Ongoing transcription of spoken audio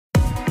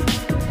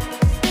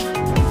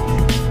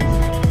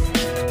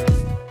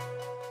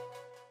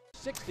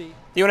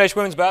The UNH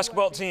women's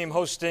basketball team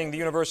hosting the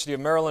University of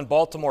Maryland,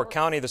 Baltimore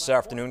County this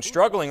afternoon.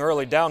 Struggling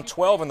early, down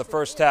 12 in the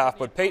first half,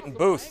 but Peyton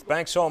Booth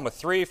banks home a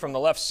three from the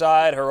left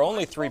side. Her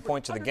only 3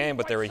 points of the game,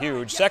 but they were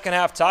huge. Second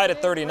half tied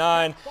at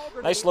 39.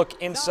 Nice look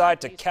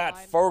inside to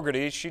Kat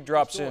Fogarty. She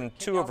drops in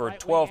 2 of her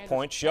 12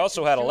 points. She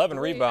also had 11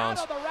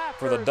 rebounds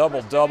for the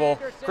double-double.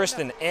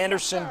 Kristen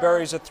Anderson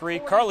buries a three.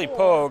 Carly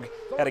Pogue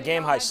had a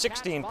game-high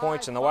 16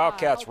 points, and the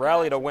Wildcats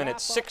rally to win it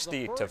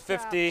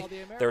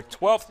 60-50. Their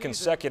 12th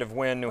consecutive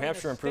win. New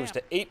Hampshire improves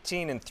to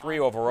 18-3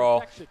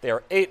 overall. They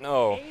are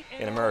 8-0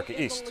 in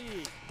America East.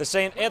 The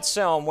St.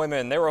 Anselm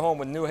women, they were home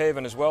with New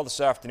Haven as well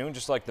this afternoon,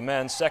 just like the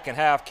men. Second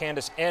half,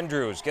 Candace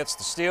Andrews gets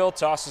the steal,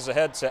 tosses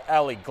ahead to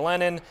Allie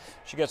Glennon.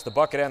 She gets the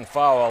bucket and the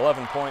foul.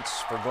 11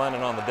 points for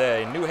Glennon on the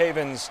day. New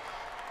Haven's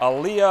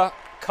Aaliyah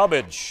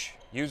Cubbage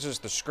uses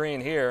the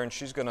screen here, and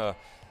she's going to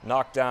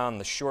knock down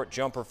the short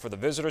jumper for the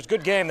visitors.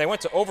 Good game. They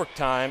went to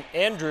overtime.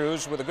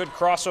 Andrews with a good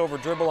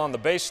crossover dribble on the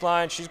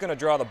baseline. She's going to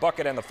draw the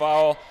bucket and the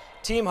foul.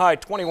 Team high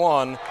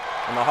 21,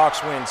 and the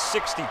Hawks win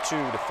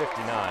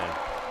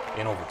 62-59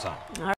 in overtime.